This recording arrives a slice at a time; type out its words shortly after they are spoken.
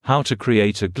How to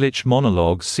Create a Glitch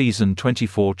Monologues Season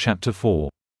 24 Chapter 4.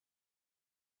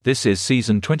 This is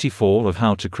Season 24 of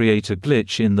How to Create a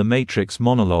Glitch in the Matrix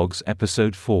Monologues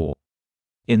Episode 4.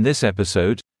 In this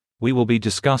episode, we will be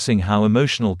discussing how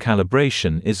emotional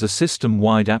calibration is a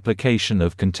system-wide application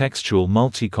of contextual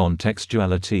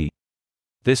multi-contextuality.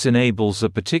 This enables a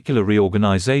particular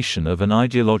reorganization of an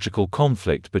ideological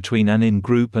conflict between an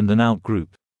in-group and an out-group.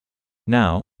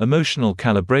 Now, emotional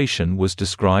calibration was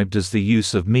described as the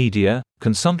use of media,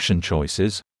 consumption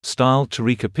choices, style to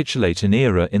recapitulate an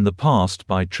era in the past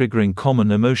by triggering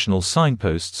common emotional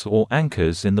signposts or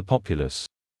anchors in the populace.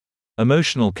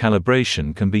 Emotional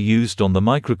calibration can be used on the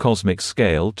microcosmic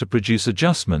scale to produce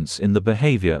adjustments in the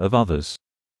behavior of others.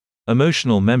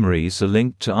 Emotional memories are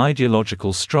linked to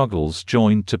ideological struggles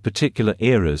joined to particular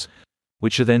eras,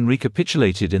 which are then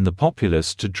recapitulated in the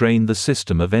populace to drain the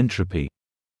system of entropy.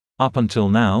 Up until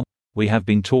now, we have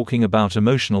been talking about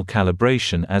emotional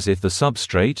calibration as if the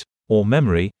substrate, or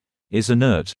memory, is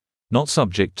inert, not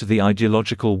subject to the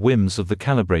ideological whims of the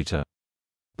calibrator.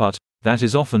 But that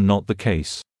is often not the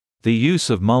case. The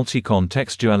use of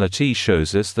multi-contextuality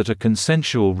shows us that a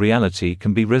consensual reality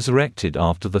can be resurrected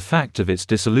after the fact of its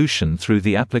dissolution through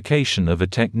the application of a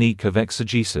technique of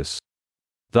exegesis.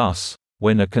 Thus,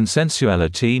 when a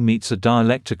consensuality meets a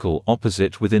dialectical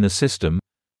opposite within a system,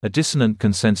 a dissonant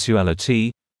consensuality,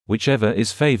 whichever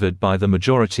is favored by the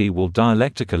majority, will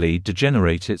dialectically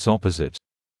degenerate its opposite.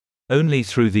 Only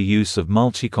through the use of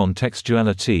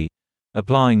multi-contextuality,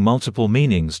 applying multiple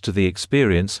meanings to the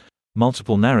experience,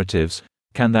 multiple narratives,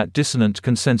 can that dissonant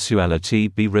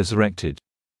consensuality be resurrected.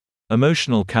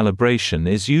 Emotional calibration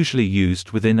is usually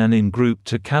used within an in-group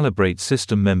to calibrate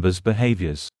system members'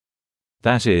 behaviors.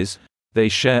 That is, they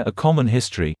share a common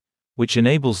history, which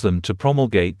enables them to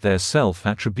promulgate their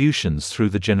self-attributions through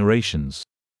the generations.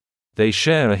 They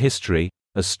share a history,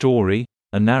 a story,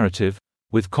 a narrative,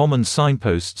 with common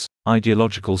signposts,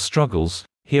 ideological struggles,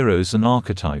 heroes and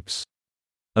archetypes.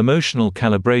 Emotional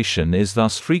calibration is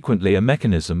thus frequently a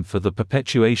mechanism for the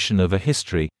perpetuation of a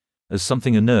history, as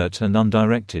something inert and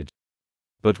undirected.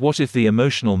 But what if the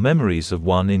emotional memories of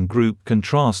one in-group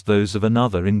contrast those of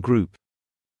another in-group?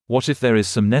 What if there is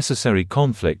some necessary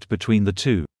conflict between the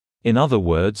two? In other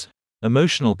words,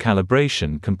 emotional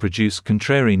calibration can produce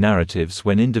contrary narratives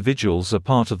when individuals are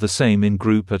part of the same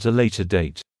in-group at a later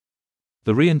date.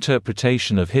 The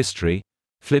reinterpretation of history,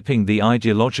 flipping the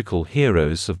ideological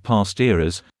heroes of past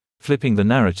eras, flipping the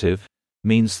narrative,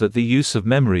 means that the use of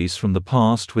memories from the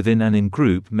past within an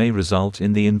in-group may result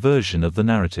in the inversion of the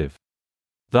narrative.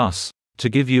 Thus, to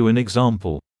give you an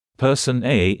example, Person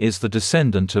A is the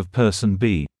descendant of Person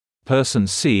B. Person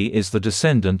C is the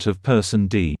descendant of Person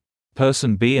D.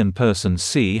 Person B and Person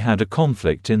C had a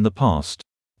conflict in the past.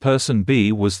 Person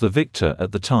B was the victor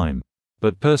at the time.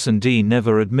 But Person D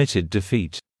never admitted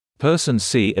defeat. Person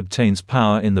C obtains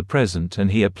power in the present and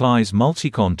he applies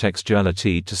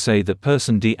multi-contextuality to say that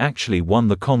Person D actually won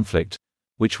the conflict,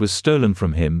 which was stolen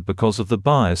from him because of the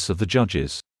bias of the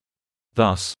judges.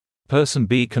 Thus, Person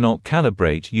B cannot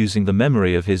calibrate using the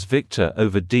memory of his victor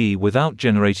over D without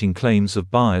generating claims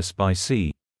of bias by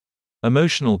C.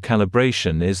 Emotional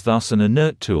calibration is thus an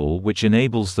inert tool which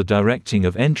enables the directing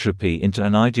of entropy into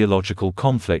an ideological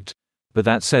conflict, but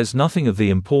that says nothing of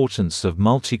the importance of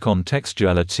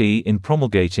multi-contextuality in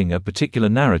promulgating a particular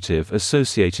narrative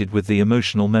associated with the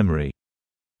emotional memory.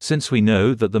 Since we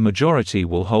know that the majority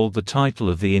will hold the title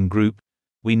of the in-group,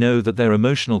 we know that their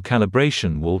emotional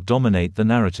calibration will dominate the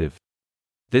narrative.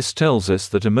 This tells us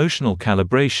that emotional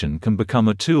calibration can become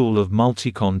a tool of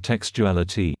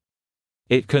multi-contextuality.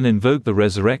 It can invoke the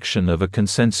resurrection of a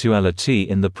consensuality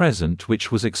in the present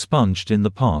which was expunged in the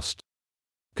past.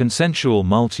 Consensual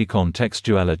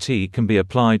multi-contextuality can be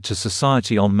applied to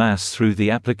society en masse through the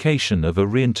application of a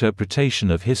reinterpretation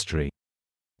of history.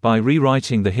 By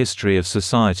rewriting the history of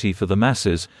society for the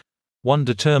masses, one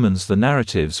determines the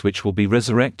narratives which will be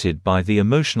resurrected by the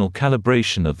emotional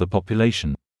calibration of the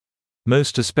population.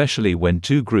 Most especially when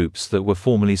two groups that were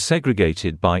formerly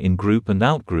segregated by in-group and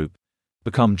out-group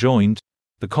become joined,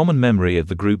 the common memory of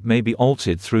the group may be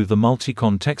altered through the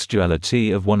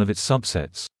multi-contextuality of one of its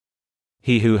subsets.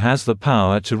 He who has the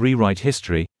power to rewrite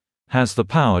history, has the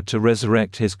power to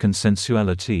resurrect his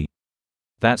consensuality.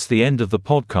 That's the end of the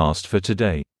podcast for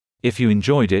today. If you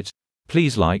enjoyed it,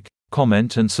 please like,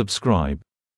 comment and subscribe.